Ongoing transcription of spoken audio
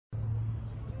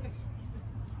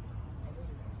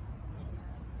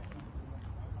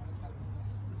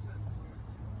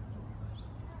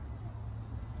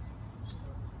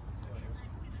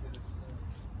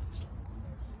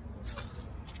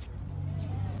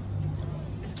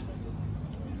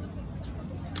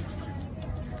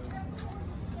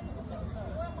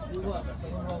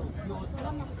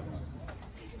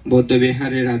Buddha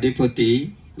Vihara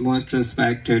Adipati, most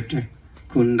respected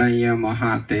Kundaya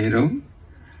Mahatero,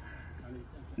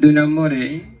 2 নম্বরে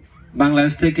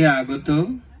বাংলাদেশ থেকে আগত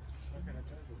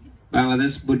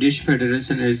বাংলাদেশ বুদ্ধিস্ট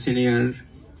ফেডারেশনের সিনিয়র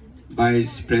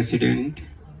ভাইস প্রেসিডেন্ট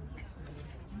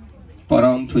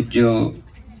পরম পূজ্য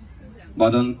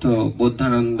বদন্ত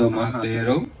বুদ্ধানন্দ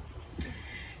মহাতেরো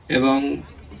এবং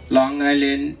লং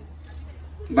আইল্যান্ড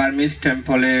বার্মিজ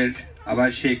টেম্পলের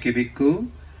আবাসিক ভিক্ষু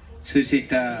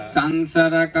সুচিতা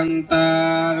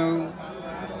সংসারকান্তারো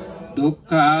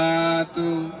দুঃখাতু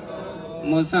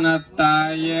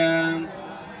মোসনাত্তায়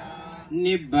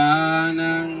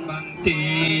নিব্বানং বন্তি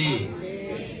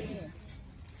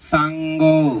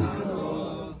সাঙ্গো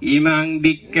ইমাং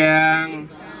বিক্কাং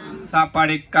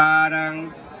সাপারিকারং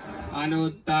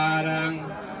अनुत्तारं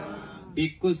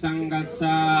भिक्खु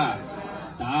संघस्सा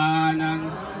दानं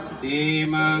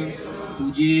देमं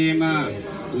पूजेमं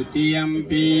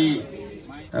द्वितीयम्पि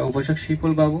उपासक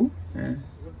शिपुल बाबू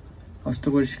हस्त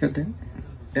परिष्कार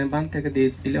दें बांध থেকে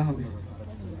দিলে হবে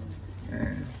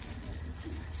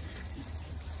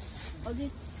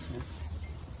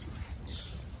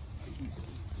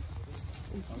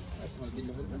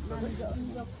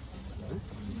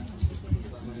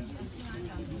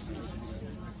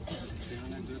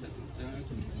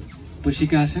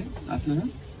পুশিকে আসেন আপনারা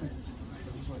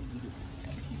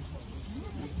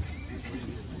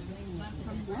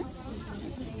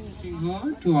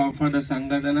to offer the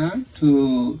Sangadana to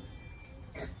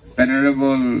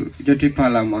Venerable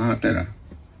Jyotipala Mahatera.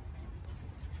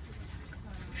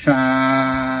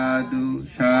 Sadhu,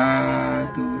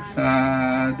 sadhu,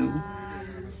 sadhu.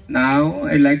 Now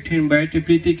I'd like to invite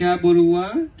Pritika Borua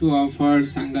to offer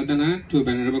Sangadana to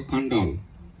Venerable Kondal.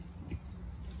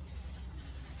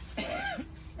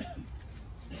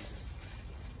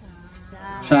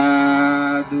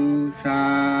 Sadhu,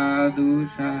 sadhu,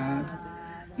 sadhu.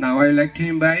 Now I'd like to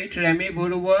invite Remy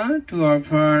Borua to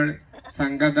offer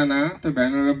Sangadana to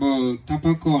Venerable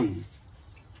Tapakon.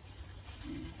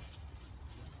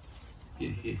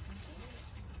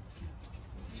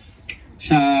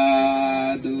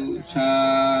 Sadhu,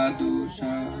 sadhu,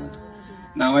 sadhu.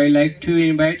 Now I'd like to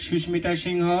invite Sushmita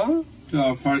Singho to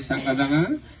offer Sangadana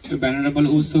to Venerable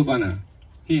Usubana.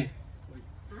 Here.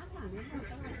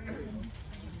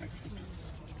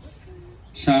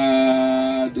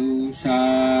 Sadhu,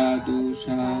 sadhu,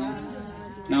 sadhu.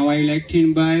 Now I like to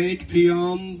invite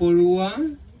Priyam Borua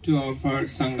to offer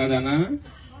Sangadana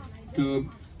to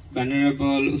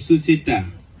Venerable Ususita.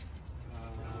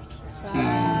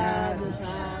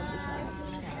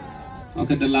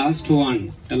 Okay, the last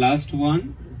one.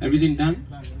 Everything done?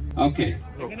 Okay.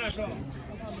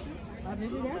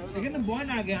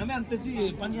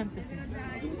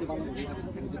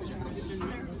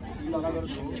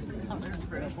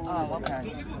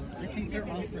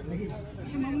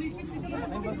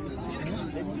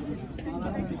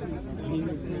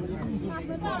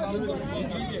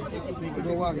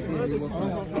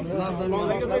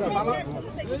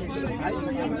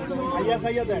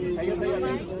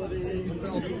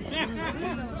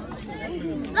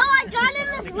 No, I got him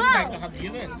as well.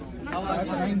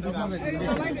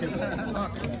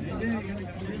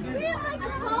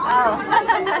 Oh.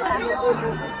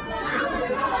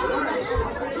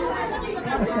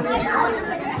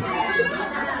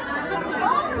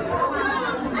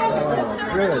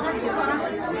 Good.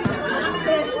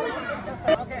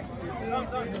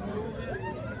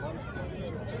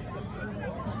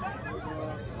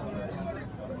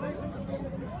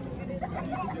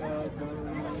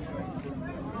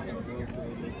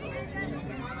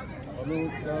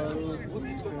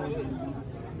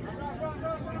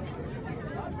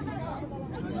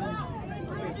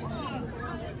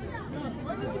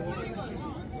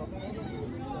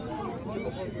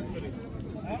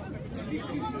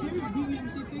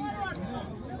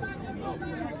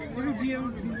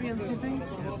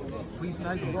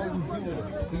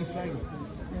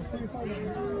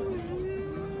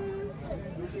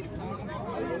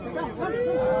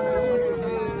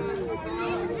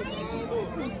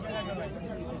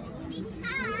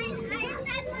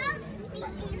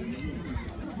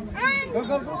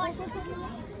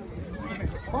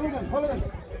 Follow them.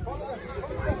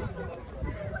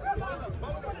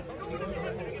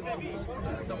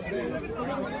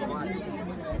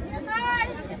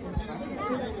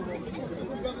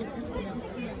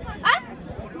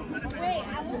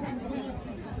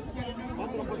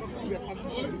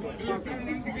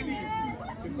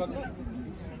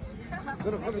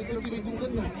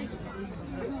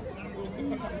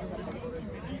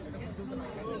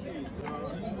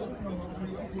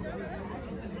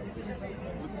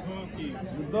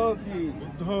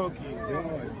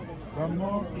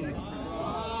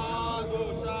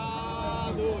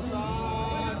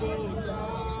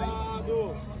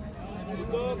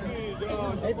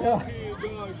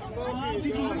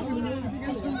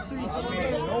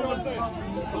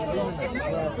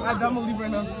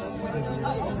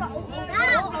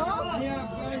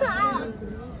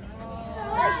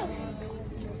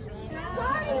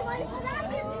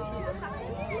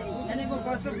 Can you go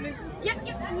faster, please? Yeah,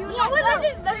 wait,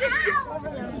 let's just skip over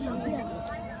there.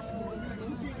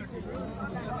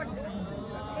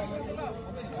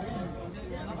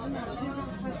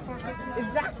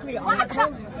 Exactly. Can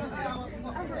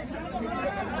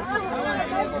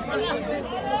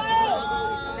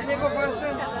you go faster?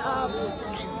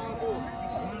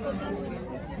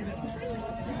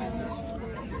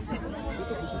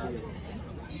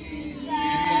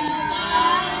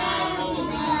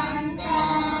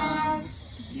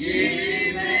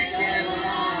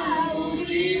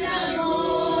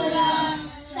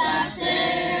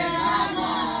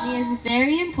 Is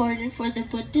very important for the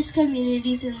Buddhist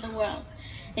communities in the world.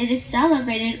 It is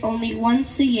celebrated only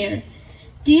once a year.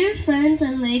 Dear friends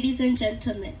and ladies and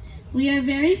gentlemen, we are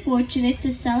very fortunate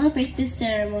to celebrate this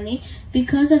ceremony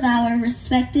because of our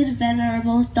respected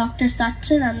Venerable Dr.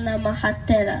 Saccananda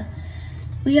Mahatera.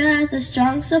 We are, as a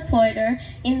strong supporter,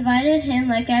 invited him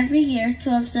like every year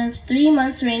to observe 3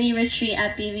 months rainy retreat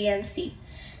at BVMC.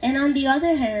 And on the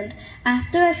other hand,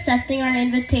 after accepting our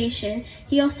invitation,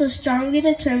 he also strongly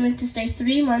determined to stay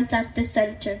 3 months at the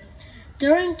center.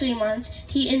 During 3 months,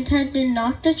 he intended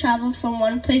not to travel from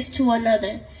one place to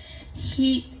another.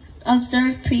 He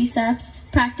observed precepts,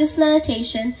 practiced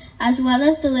meditation, as well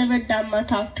as delivered Dhamma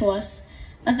talk to us.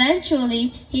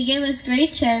 Eventually, he gave us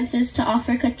great chances to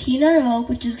offer Kathina robe,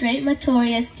 which is great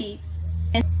meritorious deeds.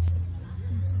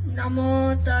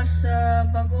 Namo tassa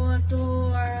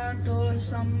bhagavato arahato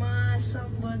samma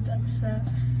sambuddhassa.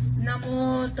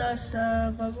 Namo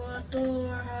tassa bhagavato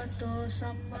arahato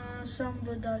samma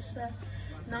sambuddhassa.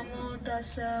 Namo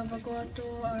tassa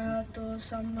bhagavato arahato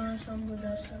samma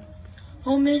sambuddhassa.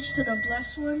 Homage to the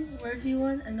Blessed One, Worthy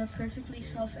One, and the Perfectly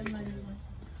Self-Enlightened One.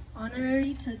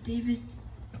 Honorary to David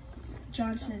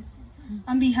Johnson.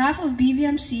 On behalf of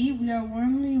BVMC, we are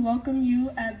warmly welcome you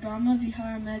at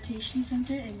BrahmaVihara Meditation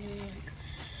Center in New York.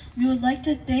 We would like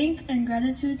to thank and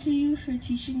gratitude to you for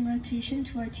teaching meditation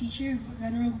to our teacher,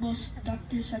 Venerable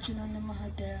Dr. Saccananda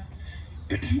Mahatera.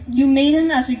 You made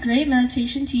him as a great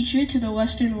meditation teacher to the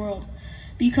Western world.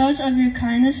 Because of your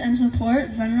kindness and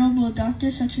support, Venerable Dr.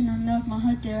 Saccananda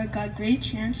Mahatera got great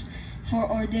chance for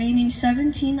ordaining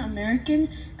 17 American,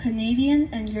 Canadian,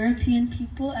 and European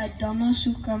people at Dhamma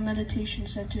Sukha Meditation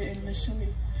Center in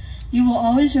Missouri. You will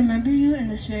always remember you in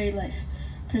this very life.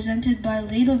 Presented by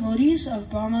lay devotees of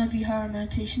BrahmaVihara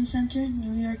Meditation Center,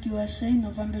 New York, USA,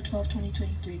 November 12,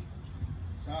 2023.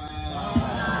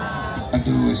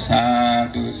 Sadhu,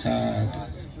 sadhu, sadhu.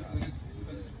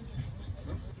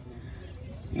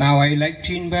 Now I'd like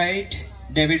to invite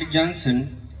David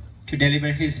Johnson to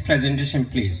deliver his presentation,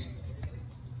 please.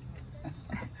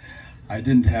 I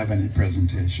didn't have any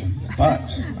presentation,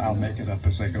 but I'll make it up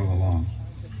as I go along.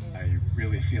 I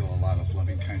really feel a lot of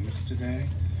loving kindness today,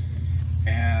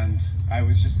 and I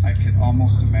could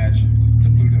almost imagine the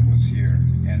Buddha was here,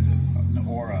 and an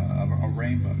aura of a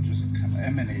rainbow just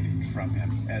emanating from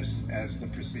him as the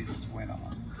proceedings went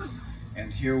on.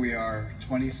 And here we are,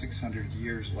 2,600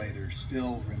 years later,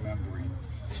 still remembering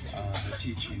the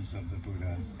teachings of the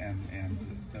Buddha and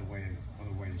the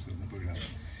ways of the Buddha.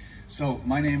 So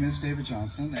my name is David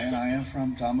Johnson, and I am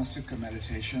from Dhamma Sukha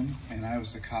Meditation, and I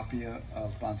was the copy of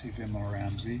Bhante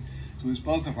Saccananda, who is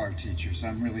both of our teachers.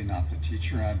 I'm really not the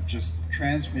teacher. I'm just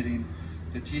transmitting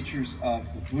the teachers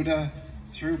of the Buddha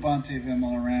through Bhante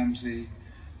Saccananda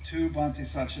to Bhante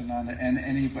Saccananda, and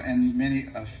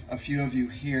a few of you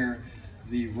here,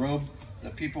 the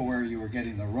people where you were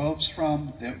getting the robes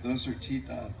from.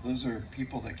 Those are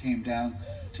people that came down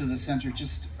to the center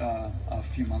just a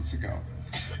few months ago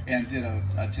and did a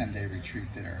 10-day retreat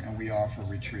there, and we offer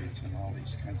retreats and all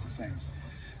these kinds of things.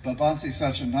 But Bhante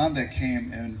Saccananda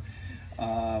came in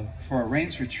for a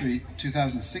rains retreat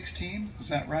 2016, is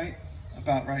that right?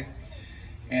 About right?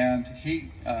 And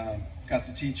he got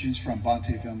the teachings from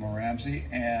Bhante Saccananda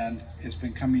and has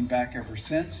been coming back ever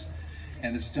since,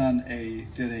 and has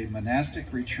did a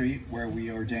monastic retreat where we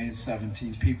ordained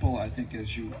 17 people. I think,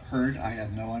 as you heard, I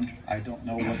don't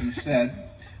know what he said.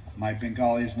 My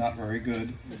Bengali is not very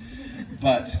good,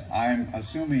 but I'm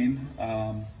assuming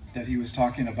that he was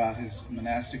talking about his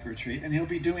monastic retreat, and he'll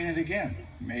be doing it again,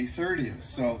 May 30th.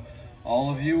 So all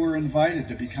of you are invited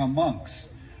to become monks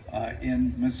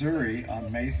in Missouri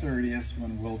on May 30th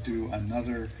when we'll do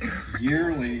another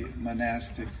yearly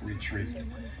monastic retreat.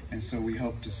 And so we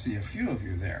hope to see a few of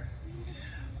you there.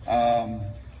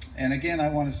 And again, I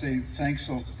want to say thank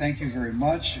you very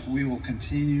much. We will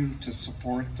continue to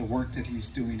support the work that he's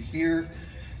doing here.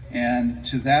 And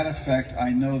to that effect,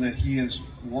 I know that he is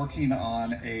working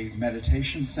on a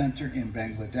meditation center in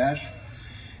Bangladesh.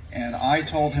 And I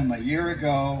told him a year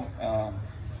ago,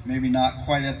 maybe not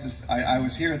quite at this, I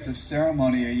was here at this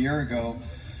ceremony a year ago,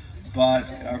 but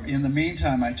in the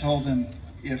meantime, I told him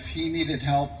if he needed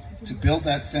help to build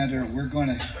that center, we're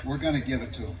going to give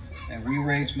it to him. And we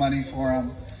raised money for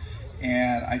him.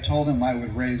 And I told him I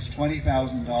would raise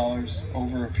 $20,000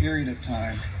 over a period of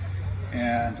time.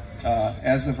 And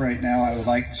as of right now, I would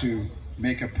like to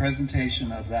make a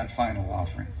presentation of that final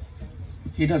offering.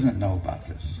 He doesn't know about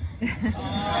this.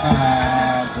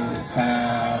 Sadhu,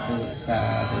 sadhu,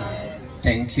 sadhu.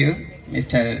 Thank you,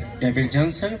 Mr. David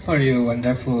Johnson, for your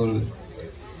wonderful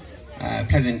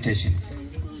presentation.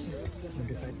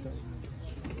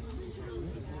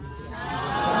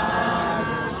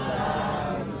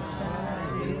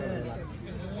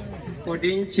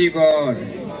 কঠিন চিবর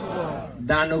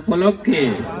দান উপলক্ষে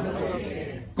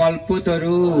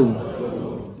কল্পতরু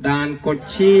দান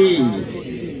করছি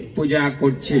পূজা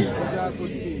করছি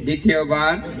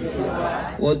দ্বিতীয়বার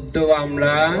অদ্য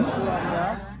আমরা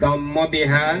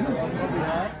ব্রহ্মবিহার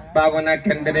পাবনা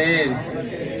কেন্দ্রের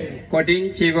কঠিন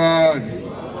চিবর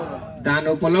দান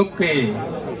উপলক্ষে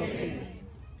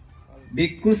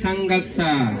ভিক্ষু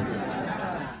সংঘস্যা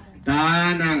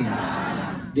দানাং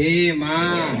দেমা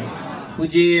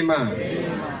পুজেমা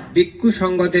ভিক্ষু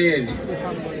সংঘদের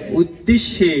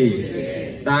উদ্দেশ্যে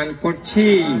দান করছি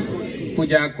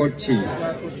পূজা করছি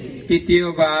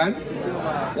তৃতীয়বার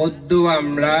অদ্য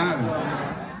আমরা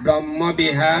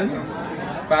ব্রহ্মবিহার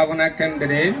পাবনা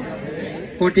কেন্দ্রের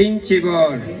কঠিন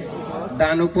চিবর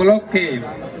দান উপলক্ষে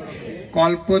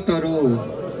কল্পতরু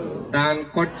দান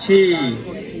করছি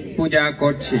পূজা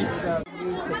করছি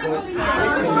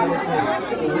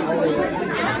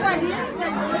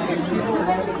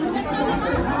Thank you.